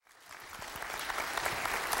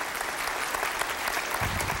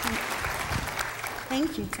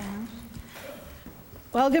Thank you, Tom.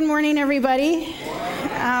 Well, good morning, everybody.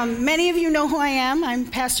 Many of you know who I am. I'm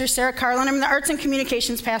Pastor Sarah Carlin. I'm the Arts and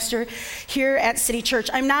Communications Pastor here at City Church.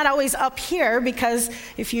 I'm not always up here because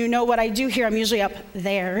if you know what I do here, I'm usually up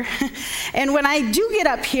there. And when I do get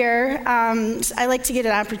up here, I like to get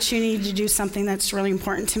an opportunity to do something that's really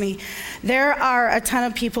important to me. There are a ton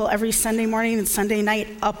of people every Sunday morning and Sunday night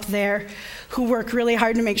up there who work really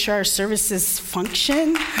hard to make sure our services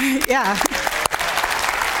function. Yeah.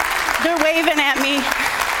 They're waving at me.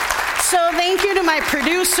 So thank you to my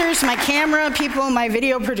producers, my camera people, my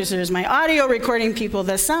video producers, my audio recording people,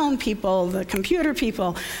 the sound people, the computer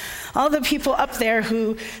people, all the people up there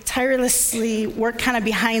who tirelessly work kind of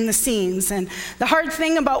behind the scenes. And the hard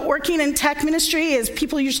thing about working in tech ministry is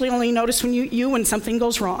people usually only notice when something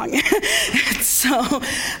goes wrong. So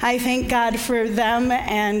I thank God for them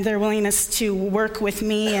and their willingness to work with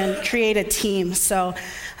me and create a team. So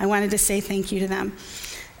I wanted to say thank you to them.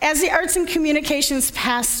 As the Arts and Communications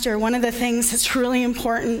Pastor, one of the things that's really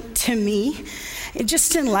important to me,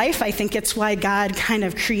 just in life, I think it's why God kind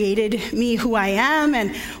of created me who I am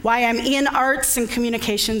and why I'm in arts and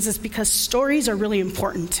communications is because stories are really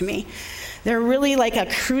important to me. They're really like a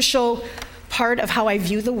crucial part of how I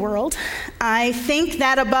view the world. I think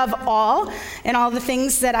that above all, in all the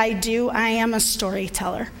things that I do, I am a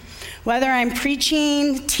storyteller. Whether I'm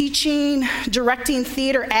preaching, teaching, directing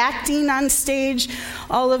theater, acting on stage,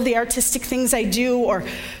 all of the artistic things I do, or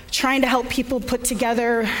trying to help people put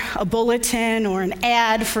together a bulletin or an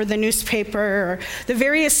ad for the newspaper, or the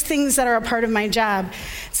various things that are a part of my job,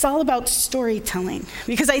 it's all about storytelling.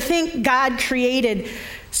 Because I think God created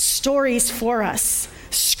stories for us.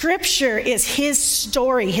 Scripture is his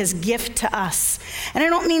story, his gift to us. And I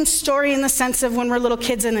don't mean story in the sense of when we're little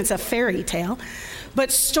kids and it's a fairy tale, but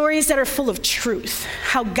stories that are full of truth,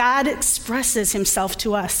 how God expresses himself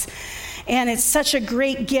to us. And it's such a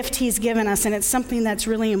great gift he's given us, and it's something that's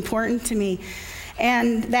really important to me.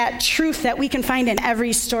 And that truth that we can find in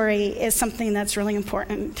every story is something that's really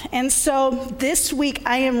important. And so this week,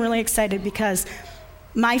 I am really excited because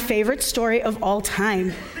my favorite story of all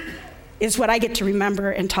time is what I get to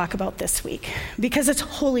remember and talk about this week, because it's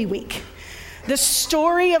Holy Week. The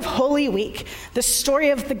story of Holy Week, the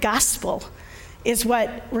story of the gospel, is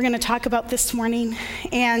what we're going to talk about this morning.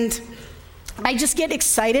 And I just get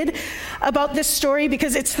excited about this story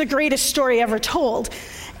because it's the greatest story ever told.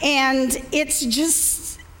 And it's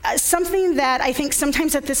just something that I think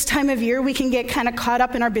sometimes at this time of year we can get kind of caught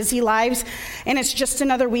up in our busy lives and it's just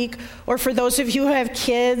another week. Or for those of you who have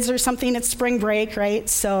kids or something, it's spring break, right?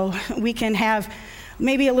 So we can have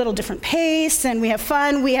maybe a little different pace and we have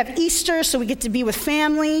fun. We have Easter, so we get to be with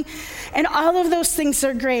family. And all of those things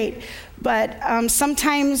are great. But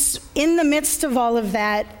sometimes in the midst of all of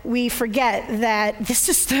that, we forget that this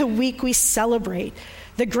is the week we celebrate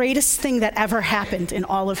the greatest thing that ever happened in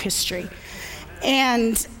all of history.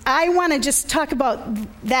 And I want to just talk about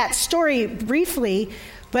that story briefly,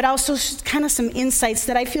 but also kind of some insights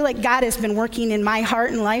that I feel like God has been working in my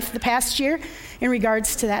heart and life the past year in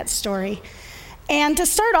regards to that story. And to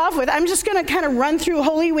start off with, I'm just going to kind of run through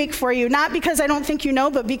Holy Week for you, not because I don't think you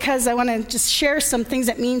know, but because I want to just share some things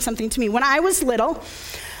that mean something to me. When I was little,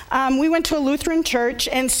 we went to a Lutheran church,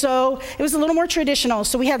 and so it was a little more traditional.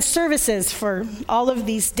 So we had services for all of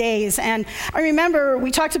these days. And I remember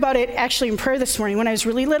we talked about it actually in prayer this morning. When I was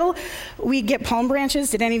really little, we'd get palm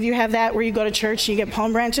branches. Did any of you have that where you go to church and you get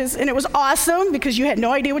palm branches? And it was awesome because you had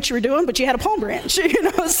no idea what you were doing, but you had a palm branch,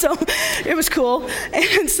 so it was cool.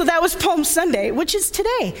 And so that was Palm Sunday, which is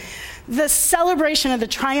today. The celebration of the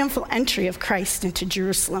triumphal entry of Christ into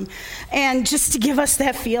Jerusalem. And just to give us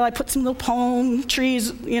that feel, I put some little palm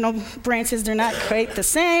trees, branches. They're not quite the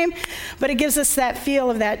same, but it gives us that feel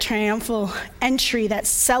of that triumphal entry, that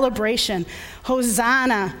celebration.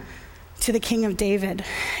 Hosanna to the King of David.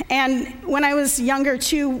 And when I was younger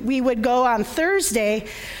too, we would go on Thursday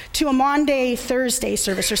to a Maundy Thursday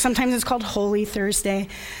service, or sometimes it's called Holy Thursday.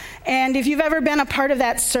 And if you've ever been a part of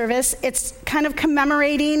that service, it's kind of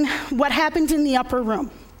commemorating what happened in the upper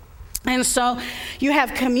room. And so you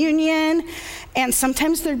have communion, and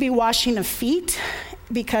sometimes there'd be washing of feet,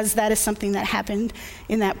 because that is something that happened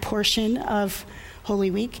in that portion of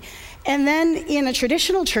Holy Week. And then in a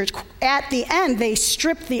traditional church, at the end, they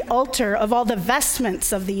strip the altar of all the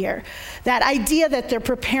vestments of the year. That idea that they're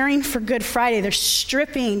preparing for Good Friday, they're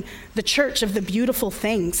stripping the church of the beautiful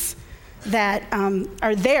things that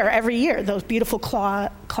are there every year, those beautiful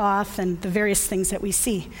cloth and the various things that we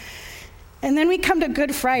see. And then we come to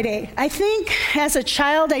Good Friday. I think as a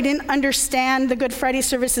child, I didn't understand the Good Friday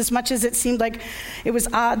service as much as it seemed like it was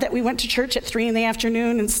odd that we went to church at 3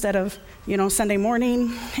 p.m. instead of, Sunday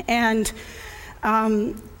morning. And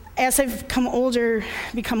As I've become older,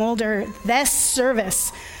 this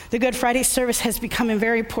service, the Good Friday service, has become a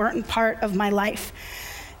very important part of my life.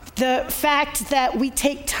 The fact that we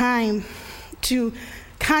take time to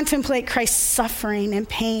contemplate Christ's suffering and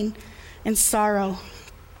pain and sorrow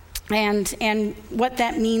and what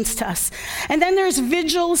that means to us. And then there's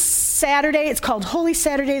Vigil Saturday. It's called Holy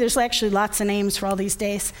Saturday. There's actually lots of names for all these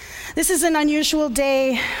days. This is an unusual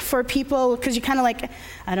day for people because you kind of like,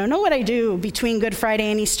 I don't know what I do between Good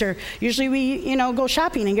Friday and Easter. Usually we, go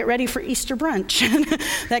shopping and get ready for Easter brunch,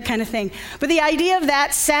 that kind of thing. But the idea of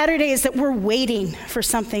that Saturday is that we're waiting for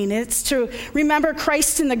something. It's to remember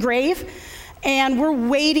Christ in the grave. And we're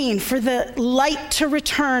waiting for the light to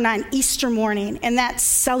return on Easter morning and that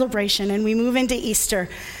celebration. And we move into Easter.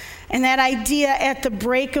 And that idea at the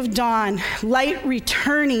break of dawn, light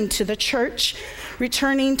returning to the church,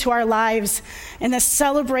 returning to our lives, and the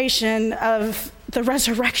celebration of the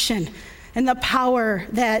resurrection and the power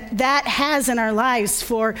that has in our lives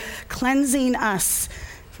for cleansing us,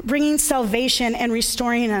 bringing salvation and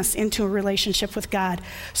restoring us into a relationship with God.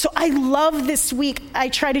 So I love this week. I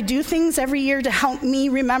try to do things every year to help me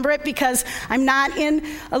remember it because I'm not in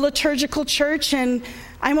a liturgical church and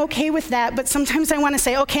I'm okay with that. But sometimes I want to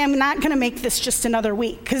say, okay, I'm not going to make this just another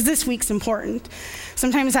week because this week's important.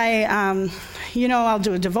 Sometimes I'll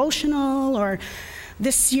do a devotional, or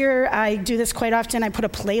this year I do this quite often. I put a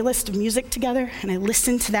playlist of music together and I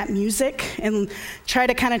listen to that music and try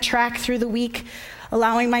to kind of track through the week,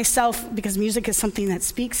 allowing myself, because music is something that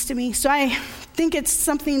speaks to me. So I think it's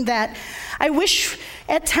something that I wish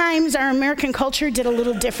at times our American culture did a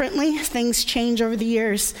little differently. Things change over the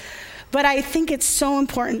years. But I think it's so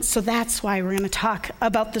important, so that's why we're going to talk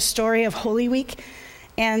about the story of Holy Week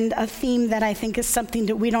and a theme that I think is something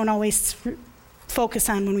that we don't always focus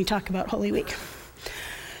on when we talk about Holy Week.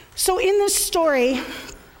 So in this story,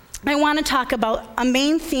 I want to talk about a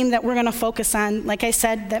main theme that we're going to focus on, like I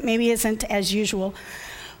said, that maybe isn't as usual.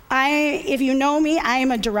 If you know me, I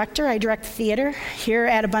am a director. I direct theater here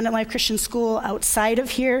at Abundant Life Christian School, outside of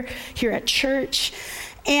here at church.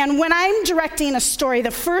 And when I'm directing a story,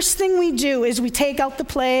 the first thing we do is we take out the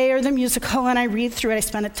play or the musical and I read through it. I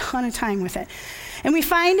spend a ton of time with it. And we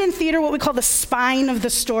find in theater what we call the spine of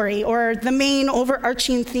the story, or the main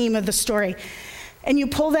overarching theme of the story. And you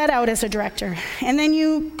pull that out as a director. And then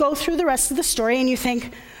you go through the rest of the story and you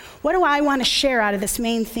think, what do I want to share out of this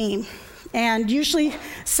main theme? And usually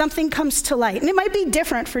something comes to light. And it might be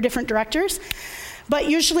different for different directors, but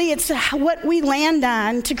usually it's what we land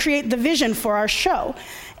on to create the vision for our show.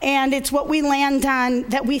 And it's what we land on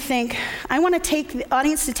that we think, I want to take the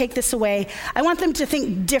audience to take this away. I want them to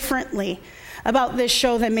think differently about this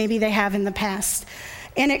show than maybe they have in the past.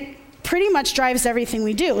 And it pretty much drives everything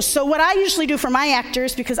we do. So what I usually do for my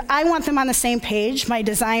actors, because I want them on the same page, my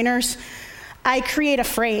designers, I create a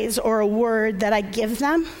phrase or a word that I give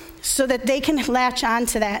them so that they can latch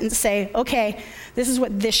onto that and say, okay, this is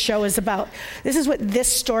what this show is about. This is what this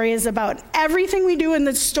story is about. Everything we do in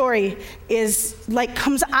the story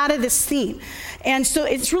comes out of this theme. And so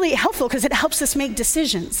it's really helpful because it helps us make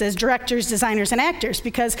decisions as directors, designers, and actors,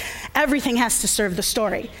 because everything has to serve the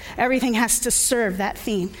story. Everything has to serve that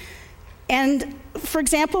theme. And for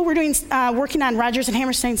example, we're working on Rodgers and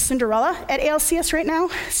Hammerstein's Cinderella at ALCS right now.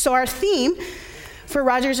 So our theme for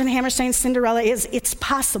Rodgers and Hammerstein's Cinderella is It's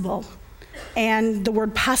Possible, and the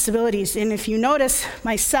word possibilities. And if you notice,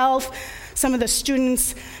 myself, some of the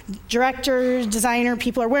students, director, designer,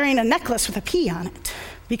 people are wearing a necklace with a P on it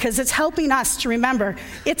because it's helping us to remember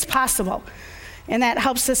it's possible. And that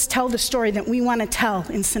helps us tell the story that we want to tell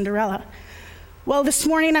in Cinderella. Well, this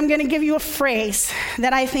morning I'm going to give you a phrase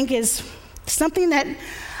that I think is something that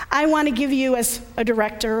I want to give you as a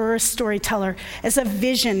director or a storyteller, as a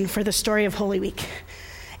vision for the story of Holy Week.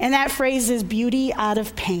 And that phrase is beauty out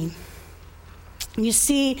of pain. You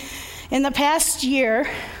see, in the past year,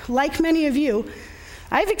 like many of you,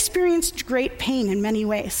 I've experienced great pain in many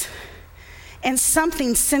ways. And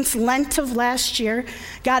something since Lent of last year,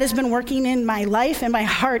 God has been working in my life and my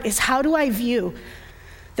heart is, how do I view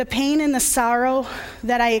the pain and the sorrow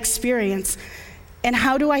that I experience, and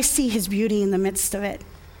how do I see his beauty in the midst of it?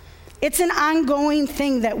 It's an ongoing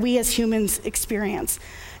thing that we as humans experience.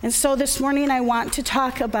 And so this morning I want to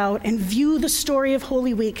talk about and view the story of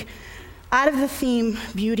Holy Week out of the theme,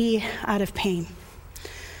 beauty out of pain.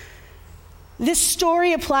 This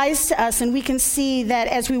story applies to us, and we can see that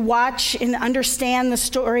as we watch and understand the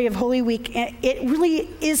story of Holy Week, it really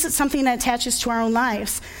is something that attaches to our own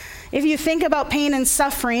lives. If you think about pain and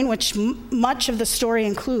suffering, which much of the story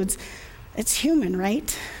includes, it's human,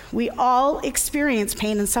 right? We all experience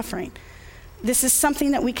pain and suffering. This is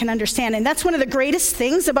something that we can understand. And that's one of the greatest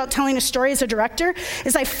things about telling a story as a director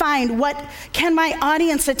is I find what can my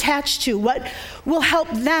audience attach to, what will help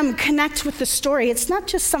them connect with the story. It's not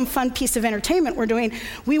just some fun piece of entertainment we're doing.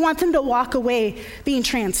 We want them to walk away being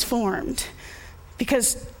transformed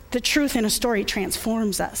because the truth in a story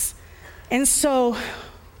transforms us. And so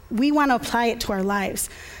we want to apply it to our lives.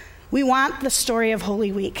 We want the story of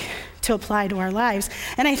Holy Week to apply to our lives.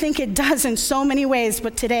 And I think it does in so many ways,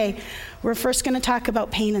 but today we're first going to talk about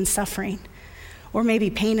pain and suffering. Or maybe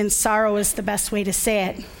pain and sorrow is the best way to say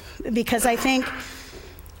it. Because I think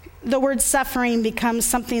the word suffering becomes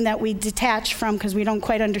something that we detach from because we don't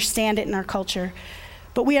quite understand it in our culture.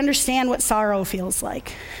 But we understand what sorrow feels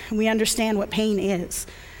like. And we understand what pain is.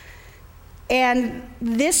 And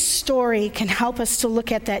this story can help us to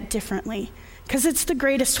look at that differently. Because it's the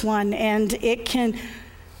greatest one, and it can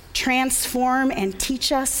transform and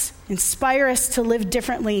teach us, inspire us to live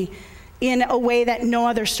differently in a way that no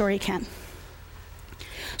other story can.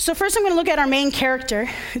 So first I'm going to look at our main character.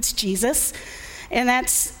 It's Jesus. And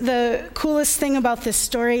that's the coolest thing about this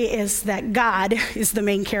story is that God is the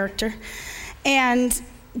main character. And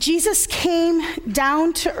Jesus came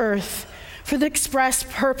down to earth for the express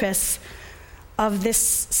purpose of this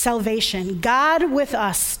salvation. God with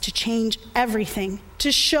us to change everything,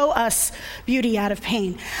 to show us beauty out of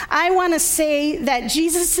pain. I want to say that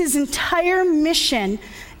Jesus' entire mission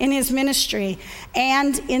in his ministry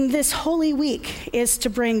and in this Holy Week is to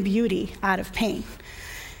bring beauty out of pain.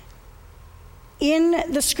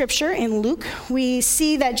 In the scripture, in Luke, we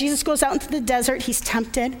see that Jesus goes out into the desert. He's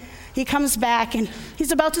tempted. He comes back, and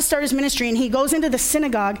he's about to start his ministry, and he goes into the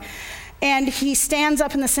synagogue. And he stands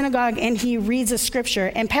up in the synagogue and he reads a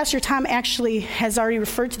scripture. And Pastor Tom actually has already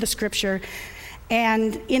referred to the scripture.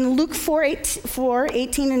 And in Luke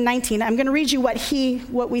 4:18 and 19, I'm going to read you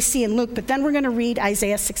what we see in Luke, but then we're going to read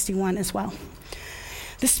Isaiah 61 as well.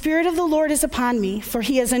 The Spirit of the Lord is upon me, for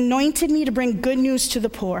he has anointed me to bring good news to the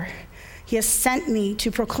poor. He has sent me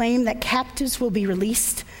to proclaim that captives will be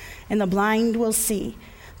released and the blind will see,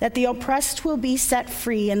 that the oppressed will be set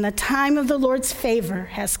free, and the time of the Lord's favor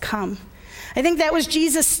has come. I think that was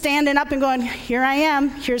Jesus standing up and going, here I am,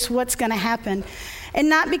 here's what's going to happen. And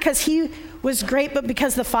not because he was great, but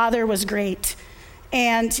because the Father was great.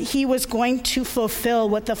 And he was going to fulfill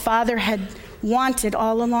what the Father had wanted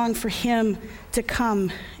all along for him to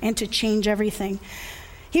come and to change everything.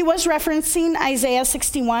 He was referencing Isaiah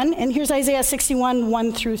 61, and here's Isaiah 61,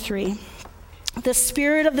 1-3. The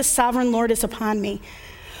Spirit of the Sovereign Lord is upon me,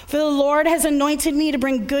 for the Lord has anointed me to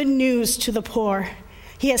bring good news to the poor.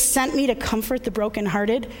 He has sent me to comfort the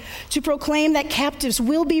brokenhearted, to proclaim that captives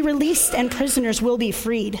will be released and prisoners will be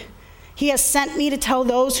freed. He has sent me to tell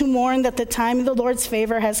those who mourn that the time of the Lord's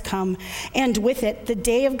favor has come, and with it, the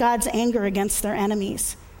day of God's anger against their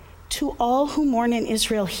enemies. To all who mourn in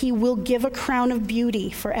Israel, he will give a crown of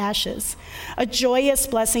beauty for ashes, a joyous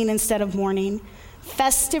blessing instead of mourning,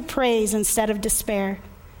 festive praise instead of despair.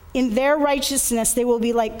 In their righteousness, they will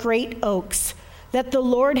be like great oaks that the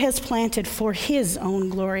Lord has planted for his own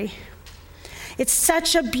glory. It's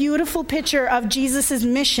such a beautiful picture of Jesus'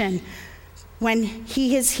 mission when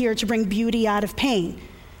he is here to bring beauty out of pain,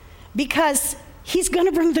 because he's going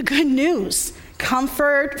to bring the good news,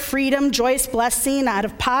 comfort, freedom, joyous blessing out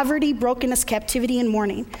of poverty, brokenness, captivity, and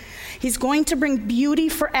mourning. He's going to bring beauty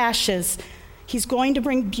for ashes. He's going to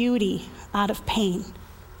bring beauty out of pain.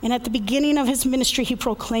 And at the beginning of his ministry, he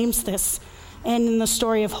proclaims this. And in the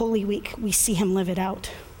story of Holy Week, we see him live it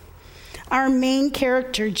out. Our main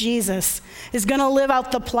character, Jesus, is going to live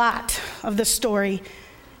out the plot of the story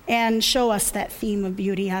and show us that theme of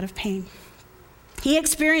beauty out of pain. He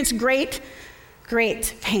experienced great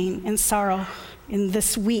pain and sorrow in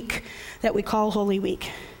this week that we call Holy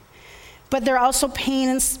Week. But there are also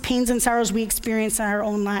pains and sorrows we experience in our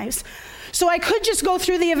own lives. So I could just go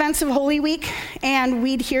through the events of Holy Week and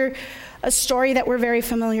we'd hear a story that we're very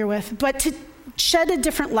familiar with. But to shed a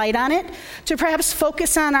different light on it, to perhaps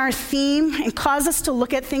focus on our theme and cause us to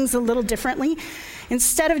look at things a little differently,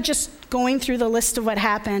 instead of just going through the list of what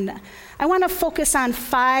happened, I want to focus on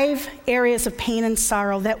 5 areas of pain and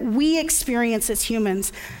sorrow that we experience as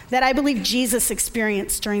humans that I believe Jesus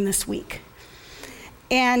experienced during this week.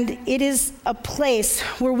 And it is a place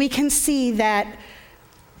where we can see that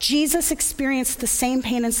Jesus experienced the same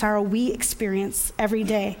pain and sorrow we experience every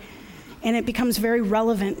day, and it becomes very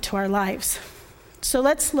relevant to our lives. So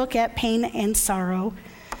let's look at pain and sorrow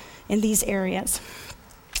in these areas.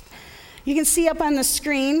 You can see up on the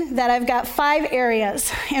screen that I've got 5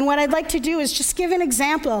 areas, and what I'd like to do is just give an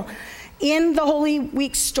example in the Holy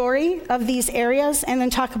Week story of these areas and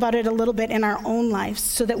then talk about it a little bit in our own lives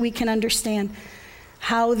so that we can understand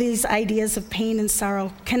how these ideas of pain and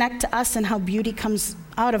sorrow connect to us and how beauty comes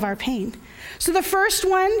out of our pain. So the first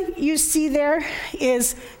one you see there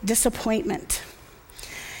is disappointment.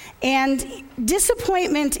 And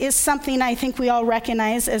disappointment is something I think we all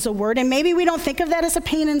recognize as a word, and maybe we don't think of that as a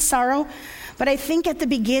pain and sorrow, but I think at the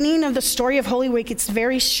beginning of the story of Holy Week, it's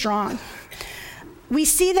very strong. We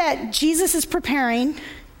see that Jesus is preparing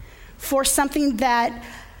for something that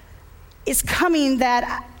is coming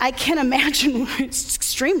that I can imagine it's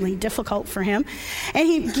extremely difficult for him. And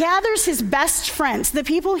he gathers his best friends, the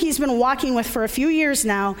people he's been walking with for a few years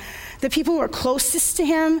now, the people who are closest to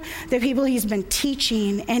him, the people he's been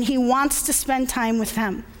teaching, and he wants to spend time with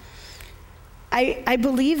them. I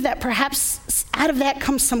believe that perhaps out of that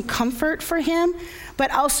comes some comfort for him,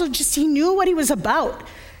 but also just he knew what he was about.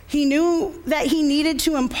 He knew that he needed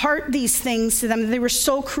to impart these things to them. They were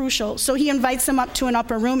so crucial. So he invites them up to an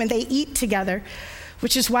upper room and they eat together,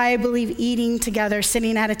 which is why I believe eating together,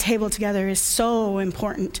 sitting at a table together is so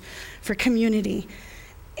important for community.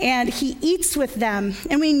 And he eats with them.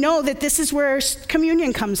 And we know that this is where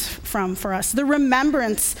communion comes from for us, the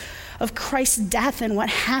remembrance of Christ's death and what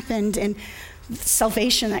happened and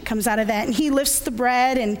salvation that comes out of that. And he lifts the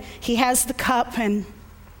bread and he has the cup and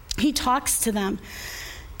he talks to them.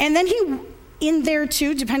 And then he, in there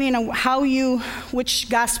too, depending on which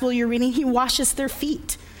gospel you're reading, he washes their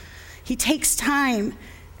feet. He takes time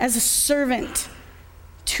as a servant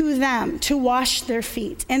to them to wash their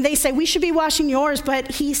feet. And they say, we should be washing yours,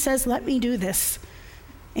 but he says, let me do this.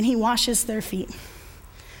 And he washes their feet.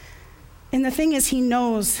 And the thing is, he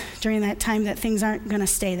knows during that time that things aren't going to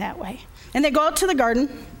stay that way. And they go out to the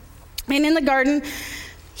garden, and in the garden,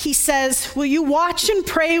 he says, will you watch and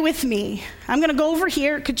pray with me? I'm going to go over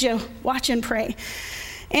here. Could you watch and pray?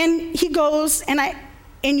 And he goes, and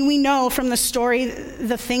we know from the story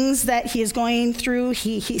the things that he is going through.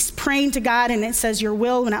 He's praying to God, and it says, your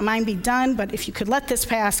will, not mine, be done. But if you could let this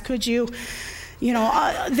pass, could you?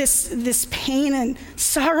 This pain and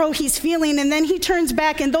sorrow he's feeling. And then he turns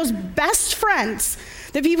back, and those best friends,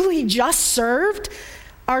 the people he just served,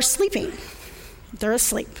 are sleeping. They're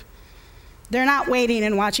asleep. They're not waiting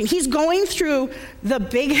and watching. He's going through the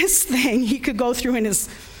biggest thing he could go through in his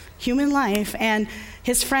human life, and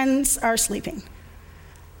his friends are sleeping.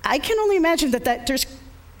 I can only imagine that there's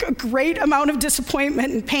a great amount of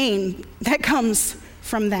disappointment and pain that comes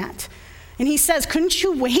from that. And he says, couldn't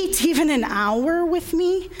you wait even an hour with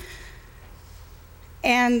me?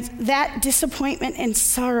 And that disappointment and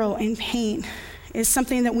sorrow and pain is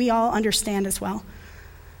something that we all understand as well.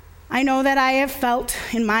 I know that I have felt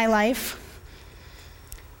in my life,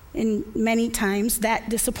 in many times, that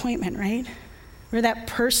disappointment, right? Where that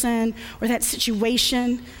person or that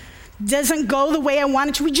situation doesn't go the way I want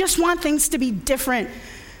it to. We just want things to be different.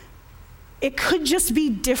 It could just be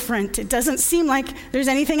different. It doesn't seem like there's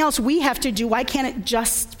anything else we have to do. Why can't it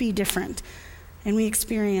just be different? And we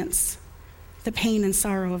experience the pain and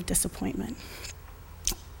sorrow of disappointment.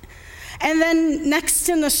 And then next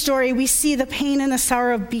in the story, we see the pain and the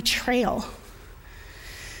sorrow of betrayal.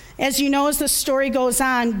 As you know, as the story goes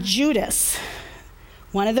on, Judas,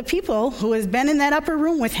 one of the people who has been in that upper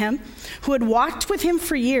room with him, who had walked with him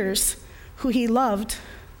for years, who he loved,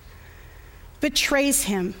 betrays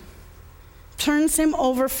him, turns him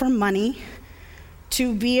over for money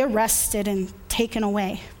to be arrested and taken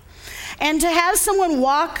away. And to have someone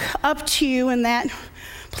walk up to you in that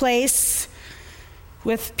place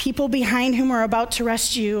with people behind whom are about to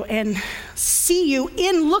arrest you and see you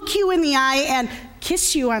look you in the eye and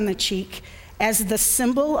kiss you on the cheek as the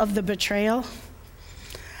symbol of the betrayal,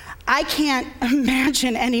 I can't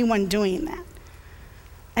imagine anyone doing that.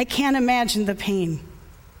 I can't imagine the pain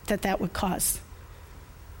that would cause.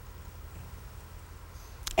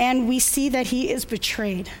 And we see that he is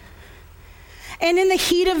betrayed. And in the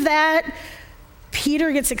heat of that,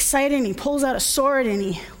 Peter gets excited and he pulls out a sword and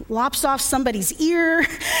he lops off somebody's ear.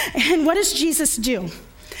 And what does Jesus do?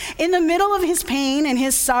 In the middle of his pain and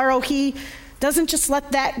his sorrow, he doesn't just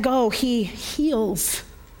let that go, he heals.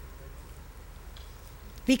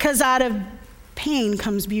 Because out of pain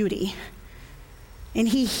comes beauty. And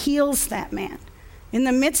he heals that man. In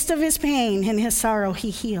the midst of his pain and his sorrow, he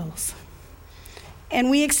heals. And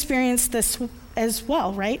we experience this as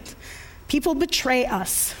well, right? People betray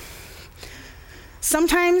us.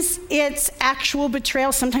 Sometimes it's actual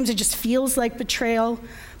betrayal. Sometimes it just feels like betrayal.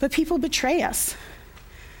 But people betray us.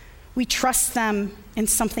 We trust them and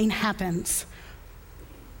something happens.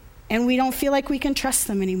 And we don't feel like we can trust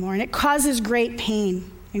them anymore. And it causes great pain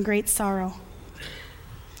and great sorrow.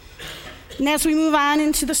 And as we move on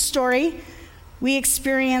into the story, we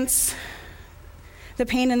experience the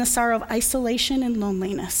pain and the sorrow of isolation and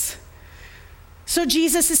loneliness. So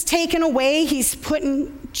Jesus is taken away. He's put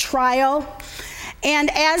in trial.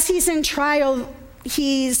 And as he's in trial,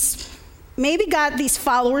 he's maybe got these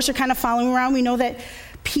followers are kind of following around. We know that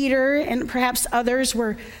Peter and perhaps others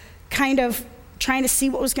were kind of trying to see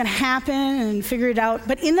what was going to happen and figure it out.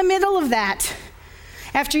 But in the middle of that,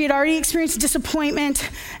 after he had already experienced disappointment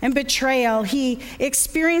and betrayal, he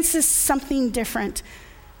experiences something different.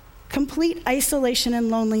 Complete isolation and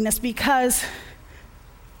loneliness because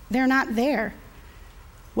they're not there.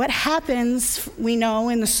 What happens, we know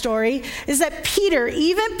in the story, is that Peter,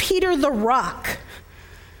 even Peter the rock,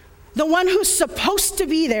 the one who's supposed to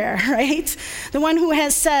be there, right? The one who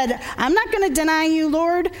has said, I'm not going to deny you,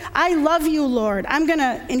 Lord. I love you, Lord.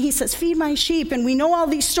 And he says, feed my sheep. And we know all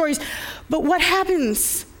these stories. But what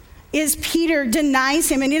happens is Peter denies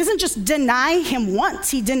him. And he doesn't just deny him once.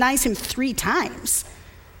 He denies him 3 times.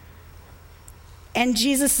 And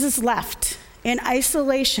Jesus is left in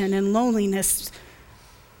isolation and loneliness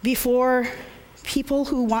before people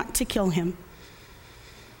who want to kill him.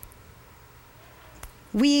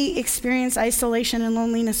 We experience isolation and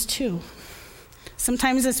loneliness too.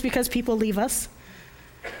 Sometimes it's because people leave us,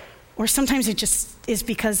 or sometimes it just is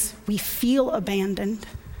because we feel abandoned.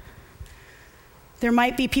 There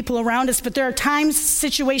might be people around us, but there are times,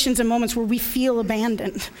 situations, and moments where we feel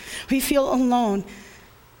abandoned. We feel alone.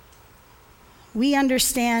 We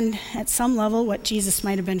understand at some level what Jesus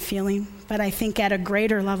might have been feeling, but I think at a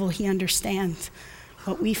greater level, he understands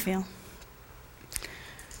what we feel.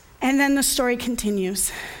 And then the story continues,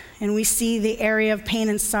 and we see the area of pain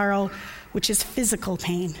and sorrow, which is physical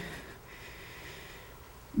pain.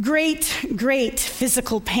 Great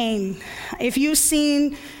physical pain. If you've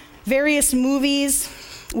seen various movies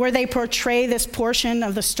where they portray this portion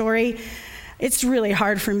of the story, it's really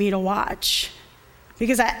hard for me to watch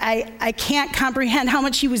because I can't comprehend how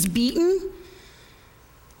much he was beaten,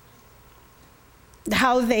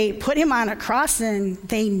 how they put him on a cross and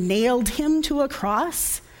they nailed him to a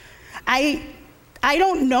cross. I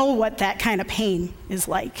don't know what that kind of pain is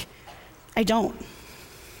like. I don't.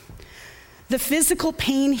 The physical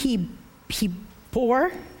pain he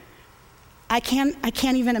bore, I can't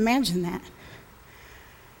even imagine that.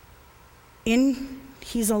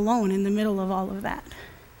 He's alone in the middle of all of that.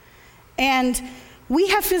 And we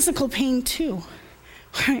have physical pain too.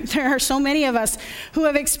 There are so many of us who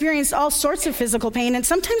have experienced all sorts of physical pain, and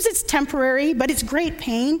sometimes it's temporary, but it's great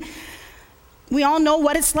pain. We all know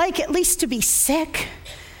what it's like, at least to be sick.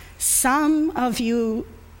 Some of you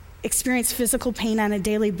experience physical pain on a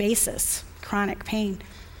daily basis, chronic pain.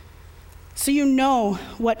 So you know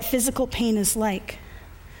what physical pain is like.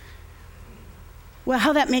 Well,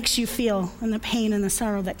 how that makes you feel and the pain and the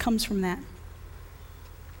sorrow that comes from that.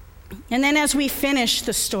 And then as we finish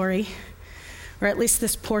the story, or at least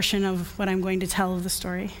this portion of what I'm going to tell of the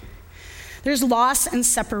story, there's loss and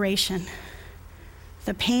separation.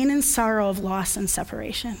 The pain and sorrow of loss and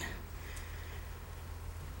separation.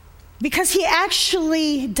 Because he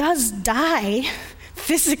actually does die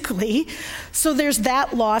physically, so there's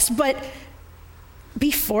that loss. But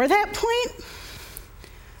before that point,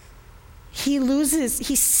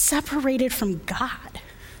 he's separated from God.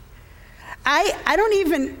 My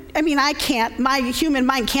human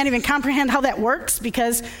mind can't even comprehend how that works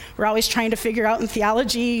because we're always trying to figure out in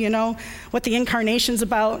theology, what the incarnation's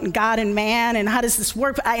about and God and man and how does this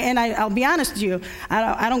work. I'll be honest with you,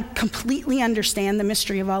 I don't completely understand the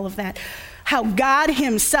mystery of all of that. How God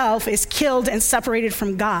himself is killed and separated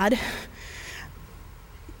from God.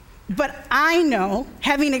 But I know,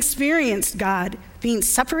 having experienced God, being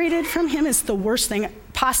separated from him is the worst thing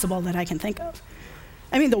possible that I can think of.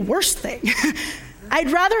 The worst thing.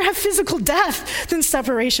 I'd rather have physical death than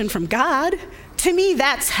separation from God. To me,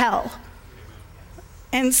 that's hell.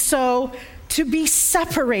 And so to be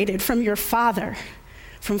separated from your Father,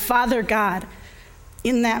 from Father God,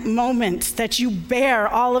 in that moment that you bear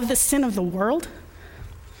all of the sin of the world,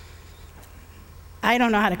 I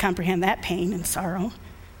don't know how to comprehend that pain and sorrow.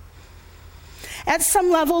 At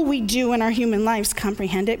some level, we do in our human lives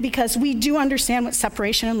comprehend it because we do understand what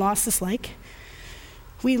separation and loss is like.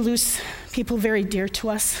 We lose people very dear to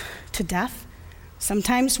us to death.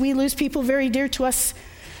 Sometimes we lose people very dear to us,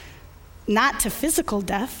 not to physical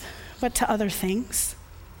death, but to other things.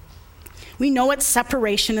 We know what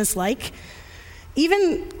separation is like.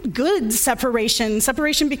 Even good separation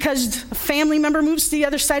because a family member moves to the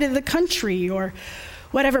other side of the country or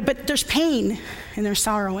whatever, but there's pain and there's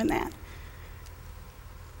sorrow in that.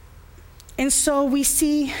 And so we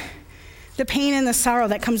see the pain and the sorrow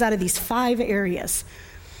that comes out of these 5 areas.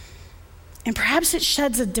 And perhaps it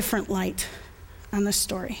sheds a different light on the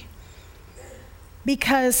story.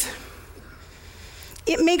 Because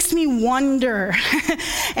it makes me wonder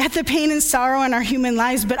at the pain and sorrow in our human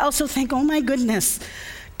lives, but also think, oh my goodness,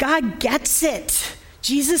 God gets it.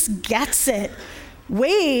 Jesus gets it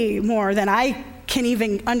way more than I can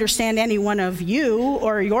even understand any one of you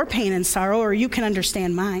or your pain and sorrow, or you can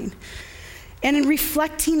understand mine. And in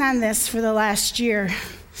reflecting on this for the last year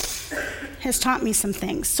has taught me some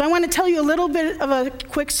things. So I want to tell you a little bit of a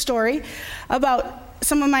quick story about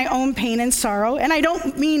some of my own pain and sorrow. And I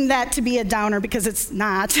don't mean that to be a downer, because it's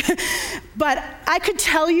not. But I could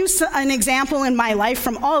tell you an example in my life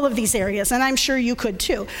from all of these areas, and I'm sure you could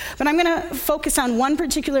too. But I'm going to focus on one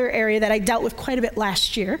particular area that I dealt with quite a bit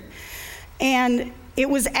last year. And it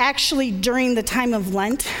was actually during the time of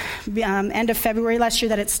Lent, end of February last year,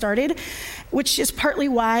 that it started, which is partly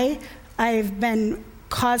why I've been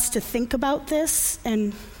caused to think about this,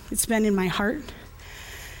 and it's been in my heart.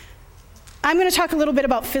 I'm going to talk a little bit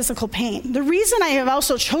about physical pain. The reason I have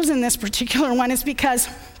also chosen this particular one is because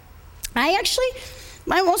most of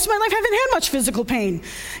my life haven't had much physical pain.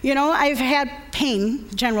 You know, I've had pain,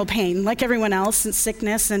 general pain, like everyone else, and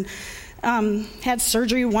sickness, and had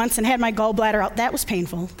surgery once and had my gallbladder out. That was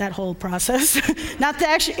painful, that whole process.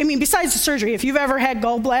 Besides the surgery, if you've ever had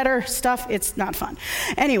gallbladder stuff, it's not fun.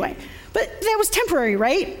 Anyway, but that was temporary,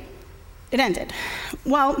 right? It ended.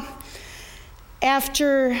 Well,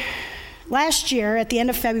 after last year, at the end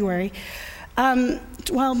of February,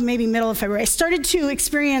 maybe middle of February, I started to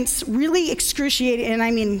experience really excruciating, and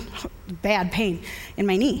I mean bad pain in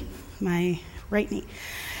my knee, my right knee.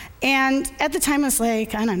 And at the time, I was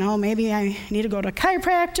like, I don't know, maybe I need to go to a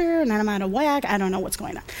chiropractor, and then I'm out of whack. I don't know what's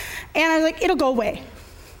going on. And I was like, it'll go away.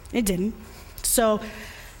 It didn't. So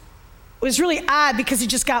it was really odd, because it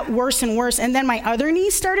just got worse and worse. And then my other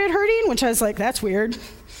knee started hurting, which I was like, that's weird,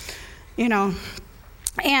 you know.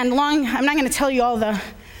 And I'm not going to tell you all the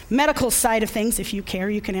medical side of things. If you care,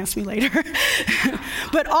 you can ask me later.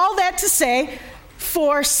 But all that to say,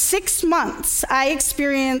 for 6 months, I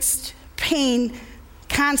experienced pain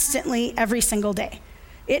constantly every single day.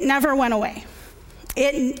 It never went away.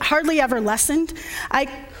 It hardly ever lessened.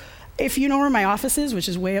 If you know where my office is, which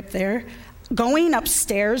is way up there, going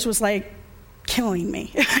upstairs was like killing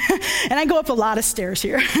me. And I go up a lot of stairs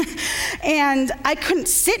here. And I couldn't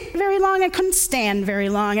sit very long. I couldn't stand very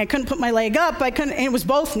long. I couldn't put my leg up. And it was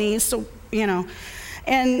both knees, so, you know.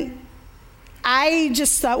 And I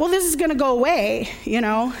just thought, well, this is going to go away, you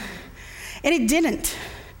know. And it didn't.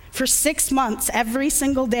 For 6 months, every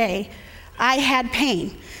single day, I had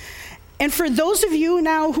pain. And for those of you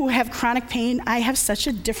now who have chronic pain, I have such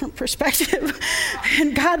a different perspective.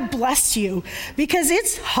 And God bless you, because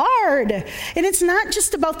it's hard. And it's not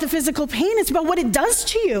just about the physical pain, it's about what it does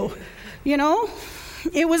to you, you know?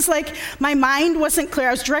 It was like my mind wasn't clear.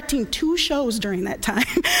 I was directing 2 shows during that time.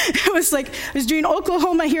 It was like I was doing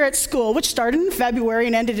Oklahoma here at school, which started in February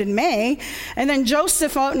and ended in May, and then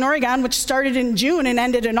Joseph out in Oregon, which started in June and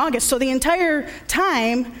ended in August. So the entire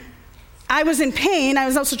time I was in pain. I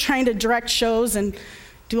was also trying to direct shows and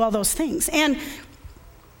do all those things. And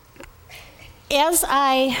as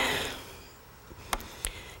I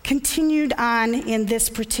continued on in this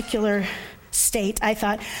particular state, I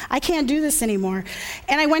thought, I can't do this anymore.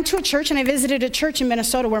 And I went to a church, and I visited a church in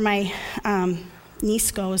Minnesota where my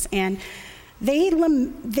niece goes, and they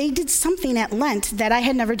did something at Lent that I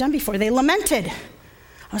had never done before. They lamented.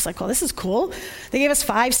 I was like, well, this is cool. They gave us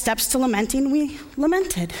 5 steps to lamenting. We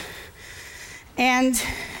lamented. And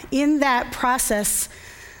in that process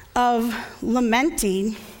of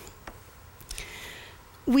lamenting,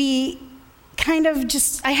 I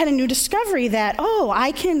had a new discovery that,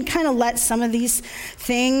 I can kind of let some of these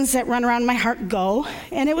things that run around my heart go,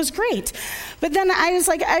 and it was great. But then I was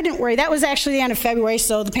like, I didn't worry. That was actually the end of February,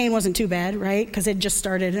 so the pain wasn't too bad, right? Because it just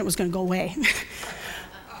started, and it was going to go away.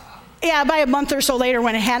 Yeah, by a month or so later,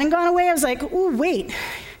 when it hadn't gone away, I was like, oh, wait.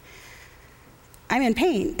 I'm in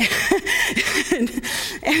pain.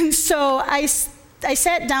 and so I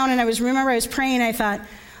sat down, and I was praying. I thought,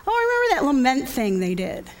 I remember that lament thing they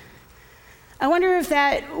did. I wonder if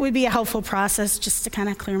that would be a helpful process just to kind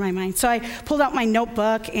of clear my mind. So I pulled out my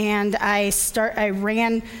notebook, and I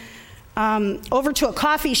ran over to a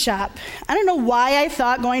coffee shop. I don't know why I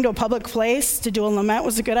thought going to a public place to do a lament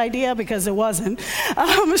was a good idea, because it wasn't.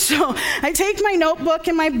 So I take my notebook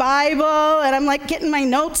and my Bible, and I'm like getting my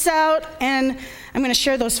notes out, and I'm going to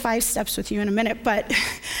share those 5 steps with you in a minute. But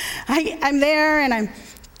I'm there, and I'm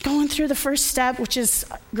going through the first step, which is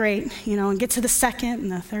great, and get to the second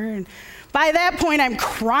and the third. And by that point, I'm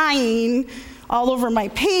crying all over my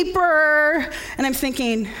paper. And I'm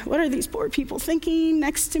thinking, what are these poor people thinking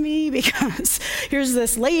next to me? Because here's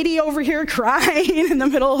this lady over here crying in the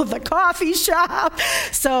middle of the coffee shop.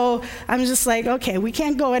 So I'm just like, okay, we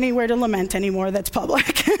can't go anywhere to lament anymore that's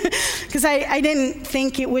public. Because I didn't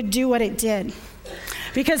think it would do what it did.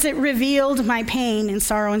 Because it revealed my pain and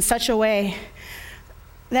sorrow in such a way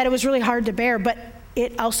that it was really hard to bear, but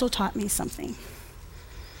it also taught me something.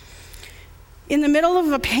 In the middle of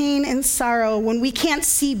a pain and sorrow, when we can't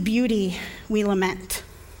see beauty, we lament.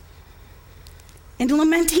 And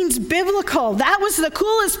lamenting's biblical. That was the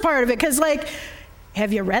coolest part of it, because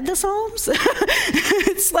have you read the Psalms?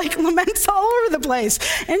 It's like laments all over the place.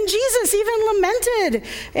 And Jesus even lamented.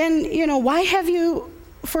 And, why have you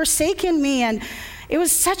forsaken me? And it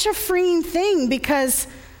was such a freeing thing, because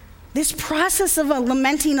this process of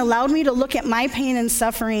lamenting allowed me to look at my pain and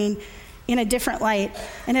suffering in a different light,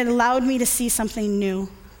 and it allowed me to see something new,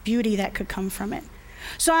 beauty that could come from it.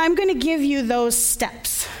 So I'm going to give you those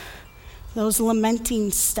steps, those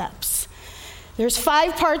lamenting steps. There's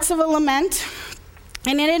 5 parts of a lament,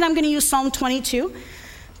 and in it I'm going to use Psalm 22,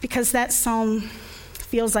 because that psalm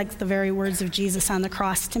feels like the very words of Jesus on the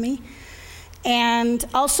cross to me. And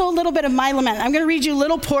also a little bit of my lament. I'm going to read you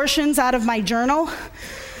little portions out of my journal,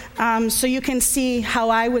 so you can see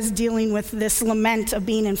how I was dealing with this lament of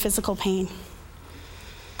being in physical pain.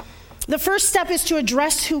 The first step is to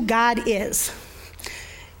address who God is.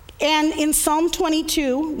 And in Psalm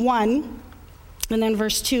 22, 1, and then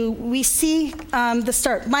verse 2, we see the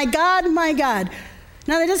start. My God, my God.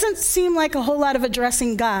 Now, that doesn't seem like a whole lot of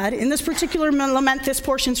addressing God. In this particular lament, this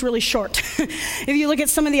portion's really short. If you look at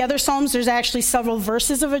some of the other Psalms, there's actually several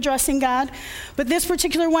verses of addressing God. But this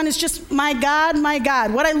particular one is just, my God, my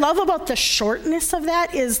God. What I love about the shortness of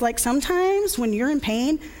that is, sometimes when you're in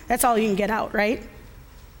pain, that's all you can get out, right?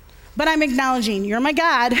 But I'm acknowledging, you're my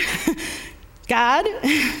God. God.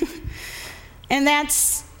 And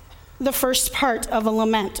that's the first part of a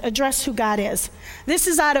lament. Address who God is. This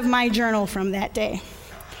is out of my journal from that day.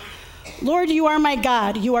 Lord, you are my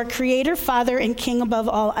God. You are creator, father, and king above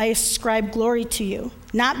all. I ascribe glory to you,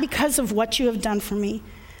 not because of what you have done for me,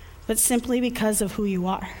 but simply because of who you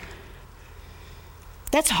are.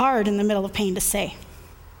 That's hard in the middle of pain to say,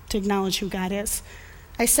 to acknowledge who God is.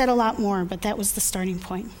 I said a lot more, but that was the starting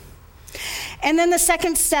point. And then the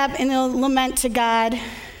second step in the lament to God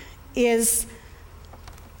is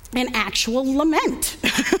an actual lament.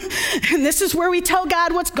 And this is where we tell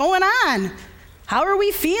God what's going on. How are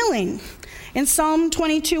we feeling? In Psalm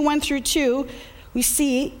 22, 1 through 2, we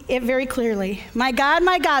see it very clearly. My God,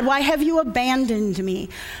 why have you abandoned me?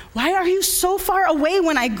 Why are you so far away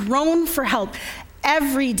when I groan for help?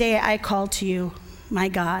 Every day I call to you, my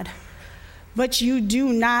God, but you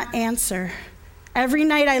do not answer. Every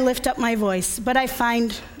night I lift up my voice, but I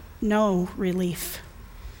find no relief.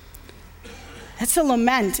 That's a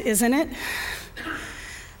lament, isn't it?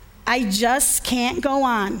 I just can't go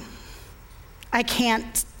on. I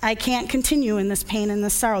can't continue in this pain and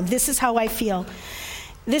this sorrow. This is how I feel.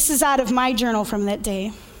 This is out of my journal from that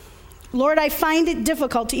day. Lord, I find it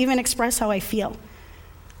difficult to even express how I feel.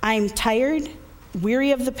 I'm tired,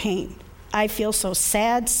 weary of the pain. I feel so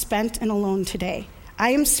sad, spent, and alone today.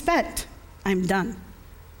 I am spent. I'm done.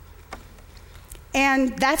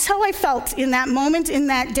 And that's how I felt in that moment, in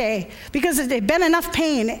that day, because it had been enough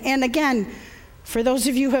pain. And again, for those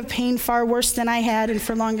of you who have pain far worse than I had and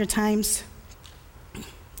for longer times,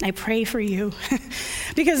 I pray for you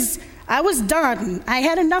because I was done. I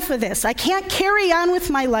had enough of this. I can't carry on with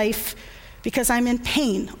my life because I'm in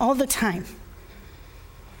pain all the time.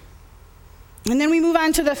 And then we move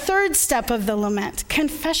on to the third step of the lament,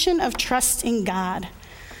 confession of trust in God.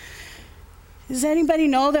 Does anybody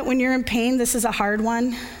know that when you're in pain, this is a hard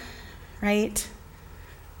one, right?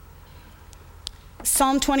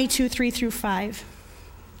 Psalm 22, 3 through 5.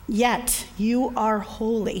 Yet you are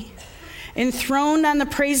holy, enthroned on the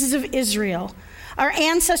praises of Israel. Our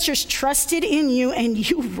ancestors trusted in you, and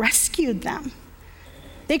you rescued them.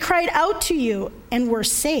 They cried out to you and were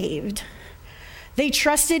saved. They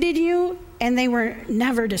trusted in you, and they were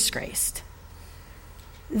never disgraced.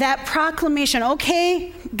 That proclamation,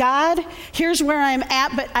 okay, God, here's where I'm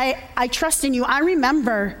at, but I trust in you. I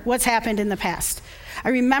remember what's happened in the past. I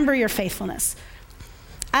remember your faithfulness.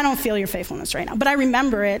 I don't feel your faithfulness right now, but I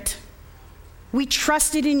remember it. We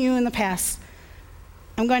trusted in you in the past.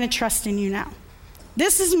 I'm going to trust in you now.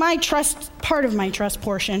 This is my trust, part of my trust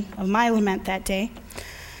portion of my lament that day.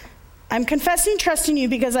 I'm confessing trust in you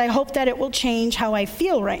because I hope that it will change how I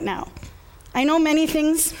feel right now. I know many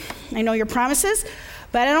things. I know your promises,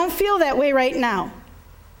 but I don't feel that way right now.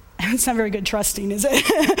 It's not very good trusting, is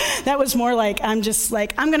it? That was more like, I'm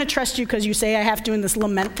going to trust you because you say I have to, and this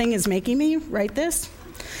lament thing is making me write this.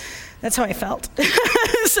 That's how I felt.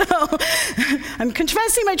 So I'm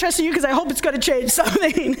confessing my trust in you because I hope it's going to change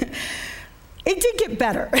something. It did get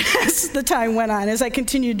better as the time went on, as I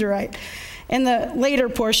continued to write. In the later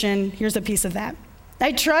portion, here's a piece of that.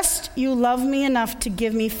 I trust you love me enough to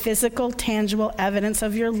give me physical, tangible evidence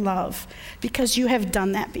of your love because you have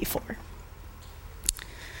done that before.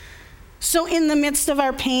 So in the midst of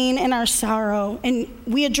our pain and our sorrow, and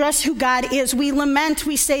we address who God is, we lament,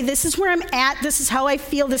 we say, this is where I'm at, this is how I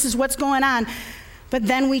feel, this is what's going on. But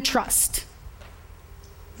then we trust.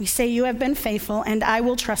 We say, you have been faithful, and I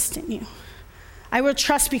will trust in you. I will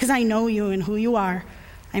trust because I know you and who you are.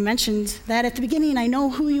 I mentioned that at the beginning. I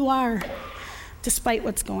know who you are, despite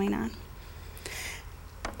what's going on.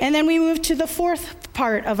 And then we move to the fourth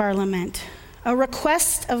part of our lament, a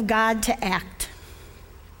request of God to act.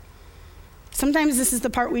 Sometimes this is the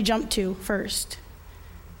part we jump to first.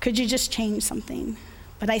 Could you just change something?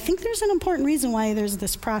 But I think there's an important reason why there's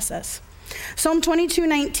this process. Psalm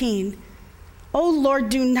 22:19. Oh Lord,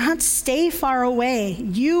 do not stay far away.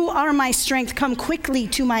 You are my strength. Come quickly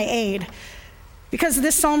to my aid. Because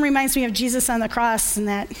this psalm reminds me of Jesus on the cross and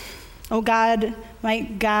that, oh God, my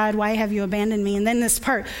God, why have you abandoned me? And then this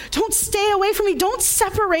part, don't stay away from me. Don't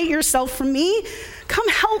separate yourself from me. Come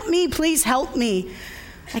help me. Please help me.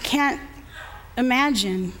 I can't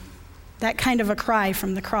imagine that kind of a cry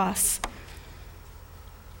from the cross.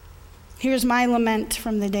 Here's my lament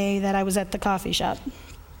from the day that I was at the coffee shop.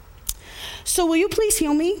 So will you please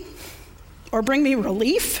heal me or bring me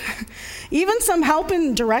relief, even some help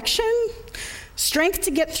and direction, strength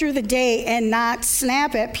to get through the day and not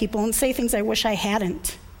snap at people and say things I wish I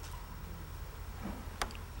hadn't?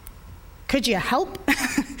 Could you help?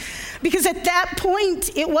 Because at that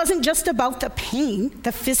point, it wasn't just about the pain,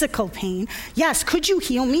 the physical pain. Yes, could you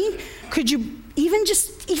heal me? Could you even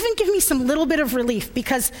give me some little bit of relief?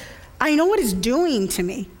 Because I know what it's doing to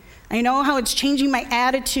me. I know how it's changing my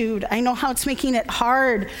attitude. I know how it's making it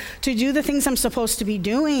hard to do the things I'm supposed to be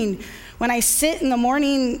doing. When I sit in the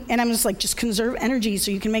morning and I'm just conserve energy so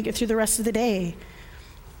you can make it through the rest of the day.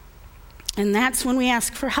 And that's when we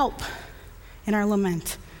ask for help in our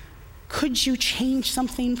lament. Could you change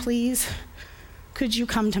something, please? Could you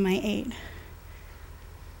come to my aid?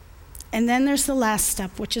 And then there's the last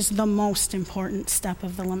step, which is the most important step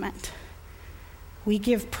of the lament. We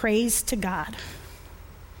give praise to God.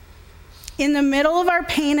 In the middle of our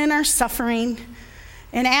pain and our suffering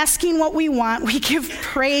and asking what we want, we give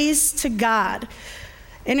praise to God.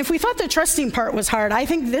 And if we thought the trusting part was hard, I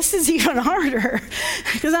think this is even harder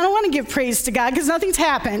because I don't want to give praise to God because nothing's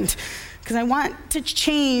happened. Because I want to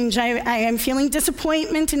change. I am feeling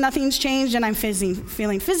disappointment and nothing's changed, and I'm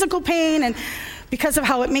feeling physical pain, and because of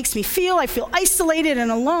how it makes me feel, I feel isolated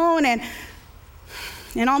and alone, and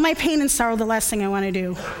in all my pain and sorrow, the last thing I want to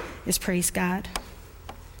do is praise God.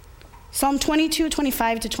 Psalm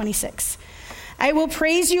 22:25-26. I will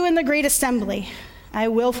praise you in the great assembly. I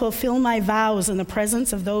will fulfill my vows in the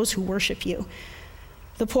presence of those who worship you.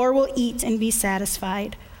 The poor will eat and be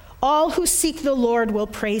satisfied. All who seek the Lord will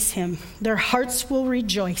praise him. Their hearts will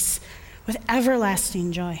rejoice with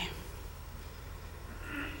everlasting joy.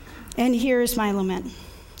 And here is my lament.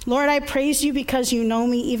 Lord, I praise you because you know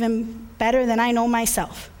me even better than I know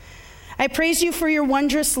myself. I praise you for your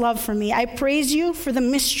wondrous love for me. I praise you for the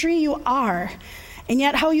mystery you are, and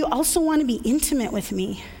yet how you also want to be intimate with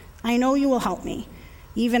me. I know you will help me,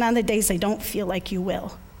 even on the days I don't feel like you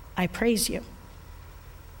will. I praise you.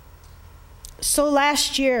 So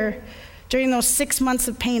last year, during those 6 months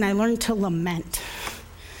of pain, I learned to lament.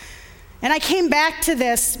 And I came back to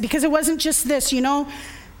this because it wasn't just this,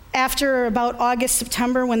 after about August,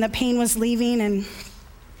 September, when the pain was leaving and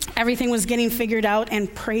everything was getting figured out,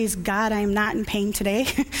 and praise God, I am not in pain today,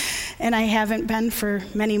 and I haven't been for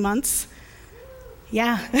many months.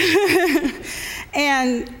 Yeah.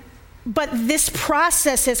 But this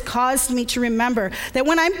process has caused me to remember that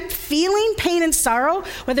when I'm feeling pain and sorrow,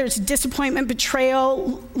 whether it's disappointment,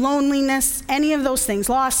 betrayal, loneliness, any of those things,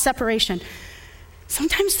 loss, separation,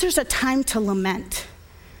 sometimes there's a time to lament.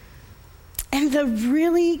 And the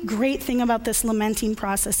really great thing about this lamenting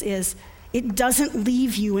process is it doesn't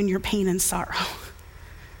leave you in your pain and sorrow.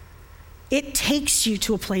 It takes you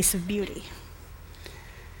to a place of beauty.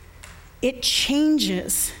 It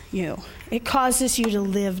changes you. It causes you to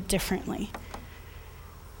live differently.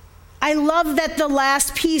 I love that the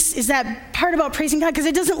last piece is that part about praising God, because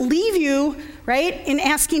it doesn't leave you, right, in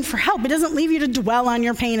asking for help. It doesn't leave you to dwell on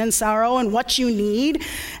your pain and sorrow and what you need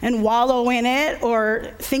and wallow in it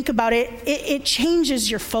or think about it. It changes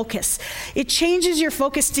your focus. It changes your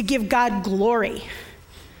focus to give God glory,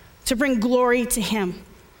 to bring glory to him.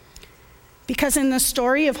 Because in the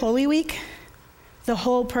story of Holy Week, the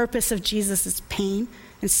whole purpose of Jesus' pain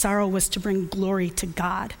and sorrow was to bring glory to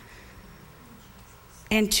God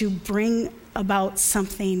and to bring about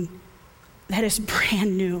something that is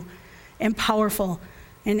brand new and powerful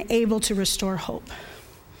and able to restore hope.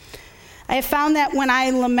 I have found that when I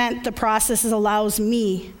lament, the process allows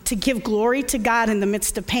me to give glory to God in the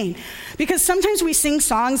midst of pain. Because sometimes we sing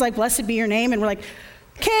songs like Blessed Be Your Name, and we're like,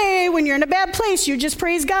 okay, when you're in a bad place, you just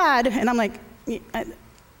praise God. And I'm like,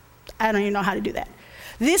 I don't even know how to do that.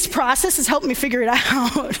 This process has helped me figure it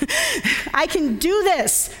out. I can do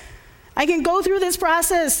this. I can go through this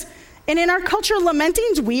process. And in our culture,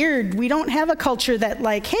 lamenting's weird. We don't have a culture that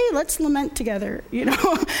like, hey, let's lament together.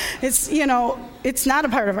 It's not a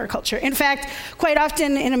part of our culture. In fact, quite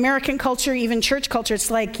often in American culture, even church culture,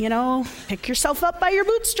 it's like, pick yourself up by your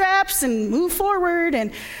bootstraps and move forward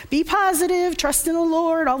and be positive, trust in the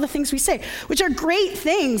Lord, all the things we say, which are great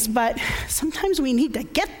things, but sometimes we need to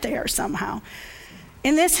get there somehow.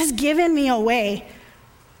 And this has given me a way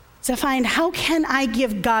to find how can I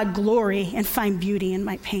give God glory and find beauty in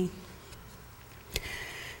my pain.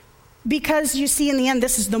 Because you see, in the end,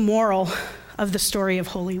 this is the moral of the story of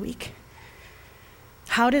Holy Week.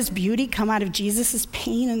 How does beauty come out of Jesus'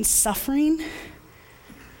 pain and suffering?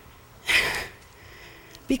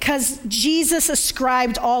 Because Jesus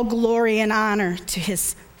ascribed all glory and honor to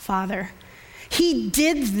his Father. He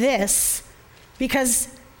did this because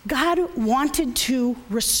God wanted to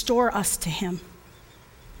restore us to him.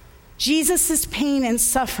 Jesus' pain and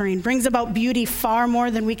suffering brings about beauty far more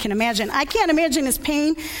than we can imagine. I can't imagine his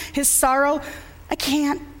pain, his sorrow. I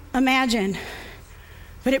can't imagine.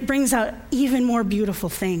 But it brings out even more beautiful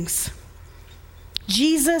things.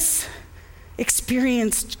 Jesus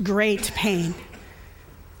experienced great pain,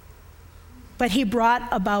 but he brought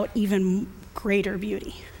about even greater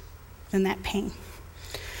beauty than that pain.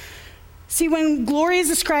 See, when glory is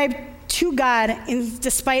ascribed to God,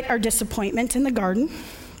 despite our disappointment in the garden,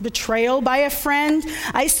 betrayal by a friend,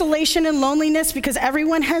 isolation and loneliness because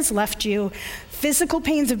everyone has left you, physical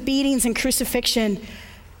pains of beatings and crucifixion,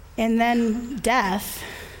 and then death,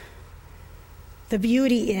 the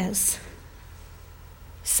beauty is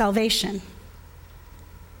salvation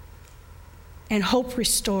and hope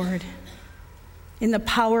restored in the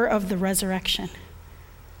power of the resurrection.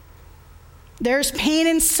 There's pain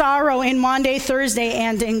and sorrow in Maundy, Thursday,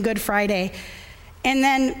 and in Good Friday. And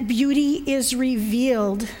then beauty is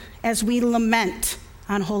revealed as we lament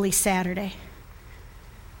on Holy Saturday.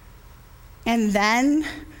 And then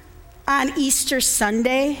on Easter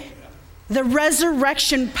Sunday, the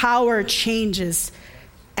resurrection power changes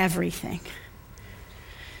everything.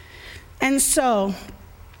 And so,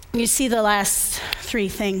 you see the last three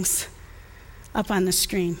things up on the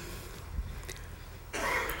screen.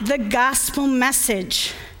 The gospel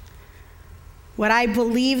message. What I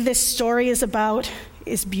believe this story is about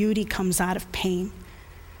is beauty comes out of pain.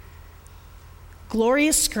 Glory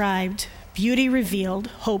ascribed, beauty revealed,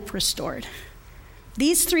 hope restored.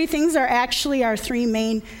 These three things are actually our three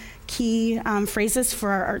main key phrases for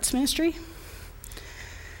our arts ministry.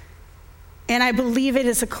 And I believe it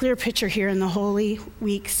is a clear picture here in the Holy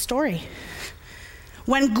Week story.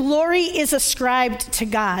 When glory is ascribed to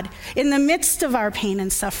God, in the midst of our pain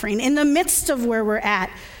and suffering, in the midst of where we're at,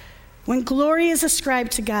 when glory is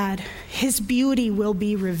ascribed to God, his beauty will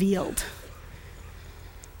be revealed.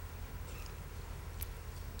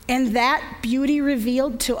 And that beauty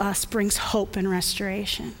revealed to us brings hope and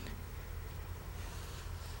restoration.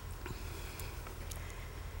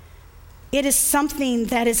 It is something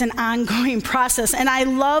that is an ongoing process. And I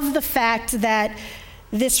love the fact that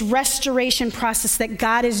this restoration process that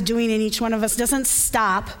God is doing in each one of us doesn't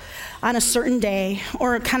stop on a certain day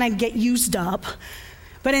or kind of get used up.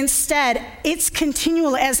 But instead, it's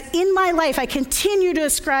continual. As in my life, I continue to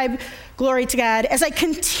ascribe glory to God. As I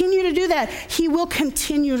continue to do that, he will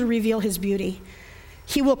continue to reveal his beauty.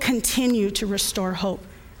 He will continue to restore hope.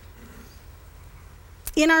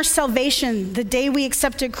 In our salvation, the day we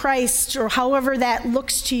accepted Christ, or however that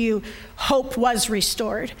looks to you, hope was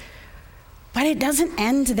restored. But it doesn't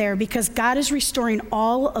end there, because God is restoring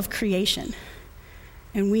all of creation.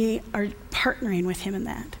 And we are partnering with him in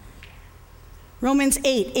that. Romans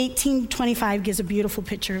 8:18-25 gives a beautiful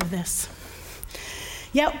picture of this.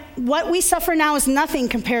 Yet what we suffer now is nothing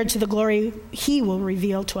compared to the glory he will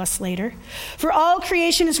reveal to us later. For all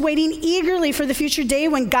creation is waiting eagerly for the future day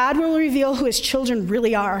when God will reveal who his children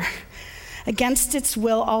really are. Against its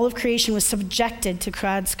will, all of creation was subjected to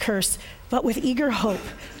God's curse, but with eager hope,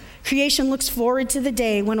 creation looks forward to the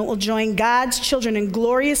day when it will join God's children in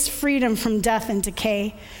glorious freedom from death and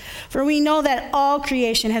decay. For we know that all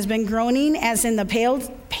creation has been groaning as in the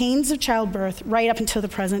pains of childbirth right up until the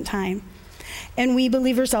present time. And we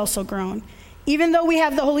believers also groan, even though we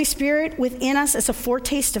have the Holy Spirit within us as a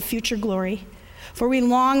foretaste of future glory. For we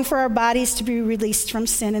long for our bodies to be released from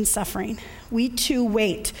sin and suffering. We too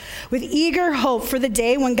wait with eager hope for the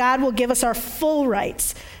day when God will give us our full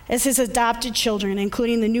rights as his adopted children,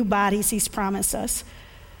 including the new bodies he's promised us,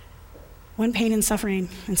 when pain and suffering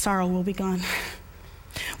and sorrow will be gone.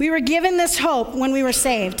 We were given this hope when we were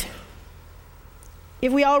saved.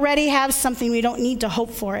 If we already have something, we don't need to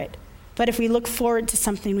hope for it. But if we look forward to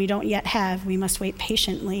something we don't yet have, we must wait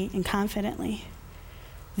patiently and confidently.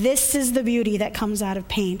 This is the beauty that comes out of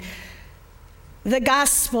pain. The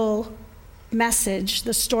gospel message,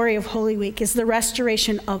 the story of Holy Week, is the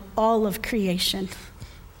restoration of all of creation.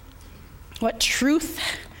 What truth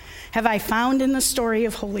have I found in the story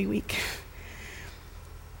of Holy Week?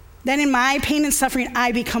 Then in my pain and suffering,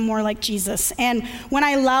 I become more like Jesus. And when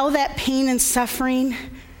I allow that pain and suffering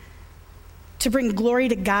to bring glory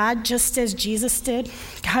to God, just as Jesus did,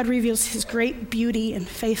 God reveals his great beauty and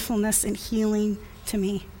faithfulness and healing to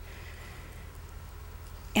me.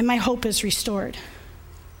 And my hope is restored.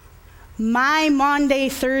 My Maundy,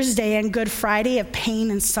 Thursday, and Good Friday of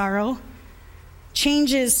pain and sorrow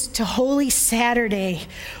changes to Holy Saturday,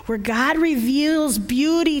 where God reveals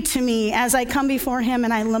beauty to me as I come before him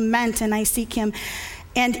and I lament and I seek him.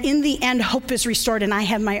 And in the end, hope is restored and I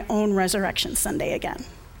have my own Resurrection Sunday again.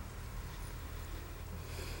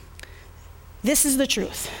 This is the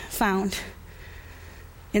truth found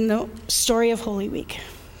in the story of Holy Week.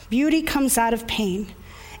 Beauty comes out of pain.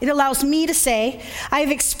 It allows me to say, I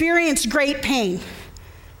have experienced great pain,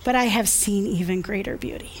 but I have seen even greater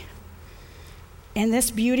beauty. And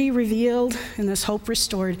this beauty revealed and this hope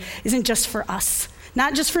restored isn't just for us,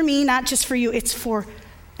 not just for me, not just for you, it's for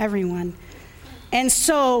everyone. And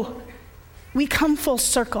so we come full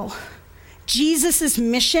circle. Jesus'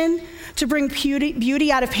 mission to bring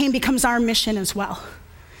beauty out of pain becomes our mission as well.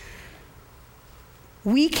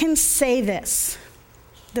 We can say this: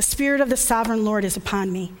 the Spirit of the Sovereign Lord is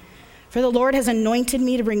upon me, for the Lord has anointed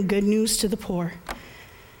me to bring good news to the poor.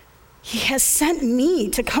 He has sent me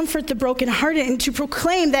to comfort the brokenhearted and to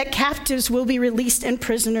proclaim that captives will be released and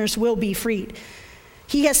prisoners will be freed.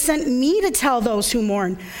 He has sent me to tell those who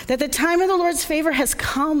mourn that the time of the Lord's favor has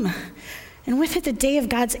come, and with it the day of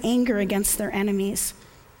God's anger against their enemies.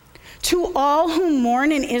 To all who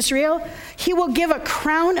mourn in Israel, he will give a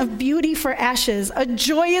crown of beauty for ashes, a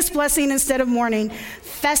joyous blessing instead of mourning,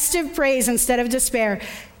 festive praise instead of despair.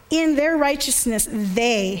 In their righteousness,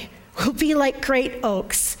 they will be like great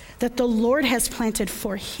oaks that the Lord has planted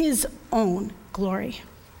for his own glory.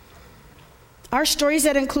 Our stories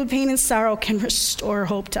that include pain and sorrow can restore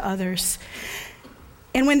hope to others.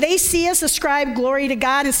 And when they see us ascribe glory to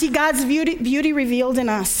God and see God's beauty revealed in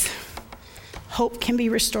us, hope can be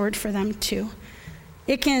restored for them too.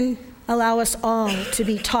 It can allow us all to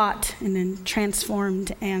be taught and then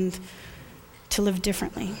transformed and to live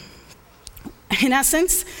differently. In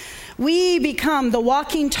essence, we become the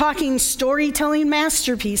walking, talking, storytelling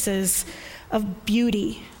masterpieces of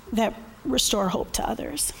beauty that restore hope to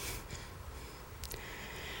others.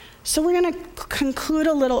 So we're going to conclude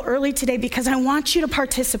a little early today because I want you to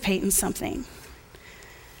participate in something.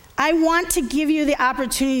 I want to give you the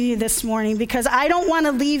opportunity this morning because I don't want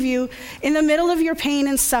to leave you in the middle of your pain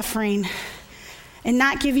and suffering and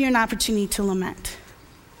not give you an opportunity to lament.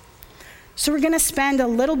 So we're going to spend a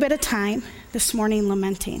little bit of time this morning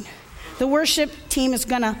lamenting. The worship team is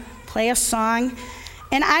going to play a song,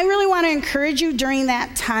 and I really want to encourage you during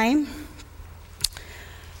that time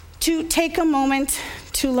to take a moment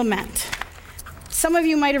to lament. Some of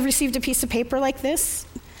you might have received a piece of paper like this,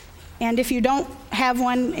 and if you don't have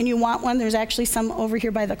one and you want one, there's actually some over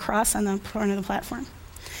here by the cross on the front of the platform.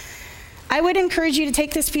 I would encourage you to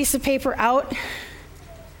take this piece of paper out,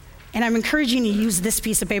 and I'm encouraging you to use this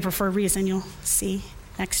piece of paper for a reason you'll see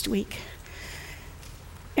next week.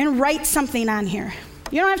 And write something on here.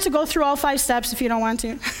 You don't have to go through all 5 steps if you don't want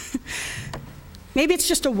to. Maybe it's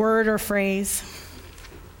just a word or phrase.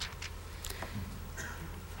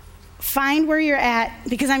 Find where you're at,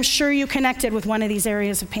 because I'm sure you connected with one of these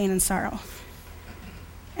areas of pain and sorrow.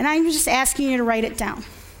 And I'm just asking you to write it down.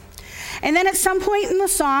 And then at some point in the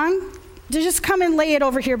song, to just come and lay it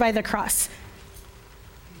over here by the cross.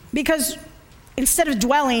 Because instead of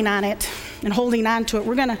dwelling on it and holding on to it,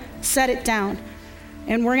 we're going to set it down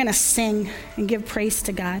and we're going to sing and give praise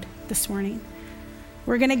to God this morning.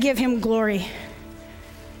 We're going to give him glory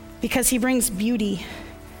because he brings beauty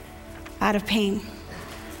out of pain.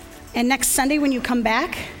 And next Sunday when you come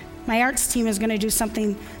back, my arts team is going to do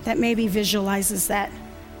something that maybe visualizes that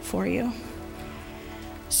for you.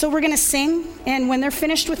 So we're going to sing, and when they're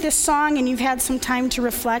finished with this song and you've had some time to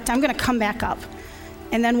reflect, I'm going to come back up,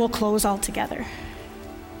 and then we'll close all together.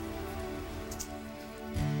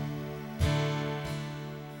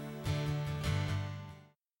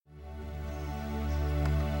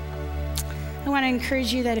 I want to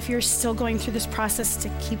encourage you that if you're still going through this process, to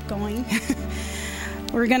keep going.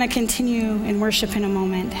 We're going to continue in worship in a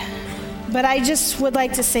moment. But I just would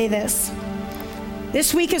like to say this.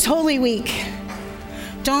 This week is Holy Week.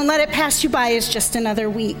 Don't let it pass you by as just another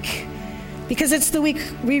week, because it's the week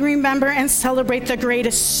we remember and celebrate the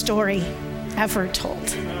greatest story ever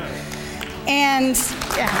told. And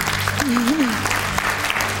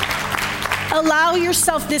allow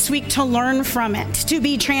yourself this week to learn from it, to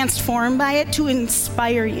be transformed by it, to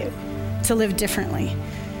inspire you to live differently.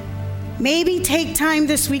 Maybe take time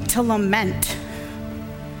this week to lament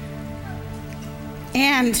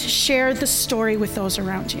and share the story with those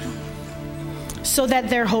around you so that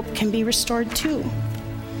their hope can be restored too.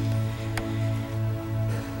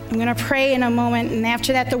 I'm going to pray in a moment, and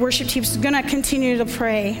after that, the worship team is going to continue to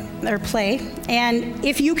pray or play. And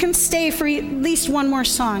if you can stay for at least one more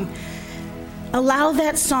song, allow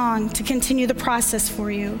that song to continue the process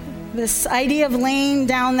for you. This idea of laying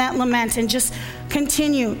down that lament and just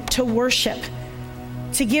continue to worship,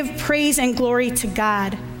 to give praise and glory to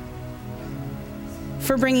God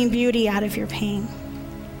for bringing beauty out of your pain.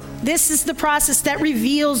 This is the process that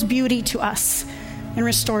reveals beauty to us and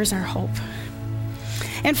restores our hope.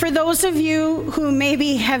 And for those of you who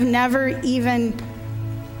maybe have never even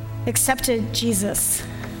accepted Jesus,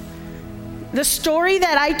 the story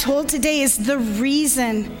that I told today is the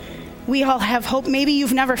reason we all have hope. Maybe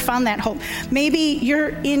you've never found that hope. Maybe you're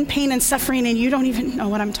in pain and suffering and you don't even know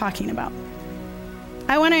what I'm talking about.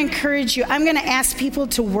 I want to encourage you. I'm going to ask people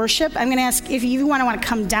to worship. I'm going to ask if you want to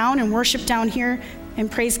come down and worship down here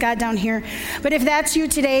and praise God down here. But if that's you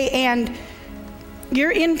today and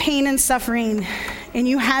you're in pain and suffering and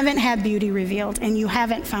you haven't had beauty revealed and you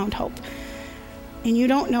haven't found hope and you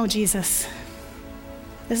don't know Jesus,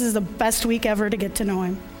 this is the best week ever to get to know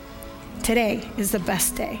him. Today is the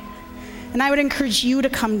best day. And I would encourage you to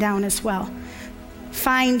come down as well.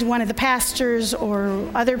 Find one of the pastors or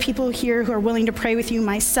other people here who are willing to pray with you,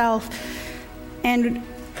 myself. And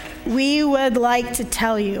we would like to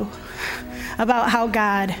tell you about how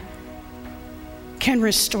God can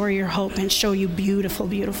restore your hope and show you beautiful,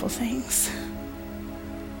 beautiful things.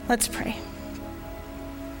 Let's pray.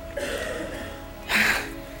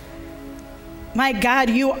 My God,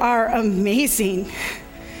 you are amazing.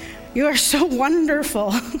 You are so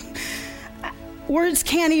wonderful. Words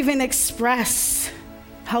can't even express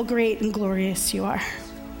how great and glorious you are.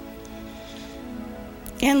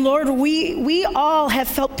 And Lord, we all have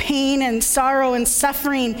felt pain and sorrow and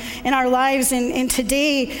suffering in our lives. And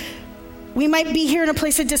today, we might be here in a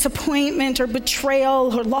place of disappointment or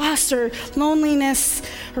betrayal or loss or loneliness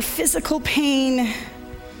or physical pain.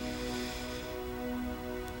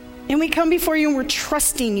 And we come before you and we're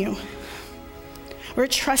trusting you. We're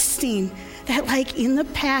trusting that, like in the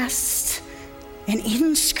past and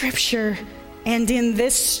in Scripture and in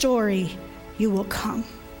this story, you will come.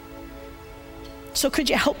 So could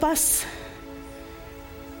you help us?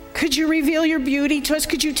 Could you reveal your beauty to us?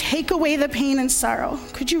 Could you take away the pain and sorrow?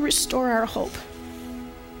 Could you restore our hope?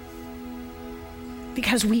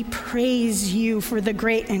 Because we praise you for the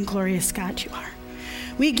great and glorious God you are.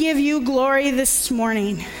 We give you glory this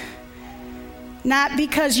morning, not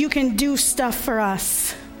because you can do stuff for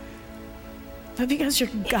us, but because you're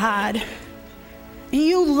God. And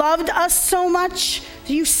you loved us so much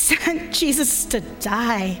that you sent Jesus to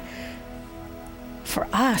die for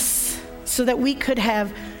us so that we could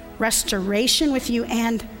have restoration with you.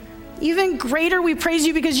 And even greater, we praise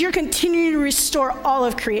you because you're continuing to restore all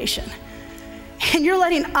of creation. And you're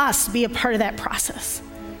letting us be a part of that process.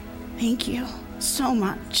 Thank you so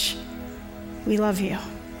much. We love you.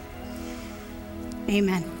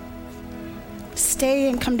 Amen. Stay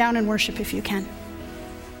and come down and worship if you can.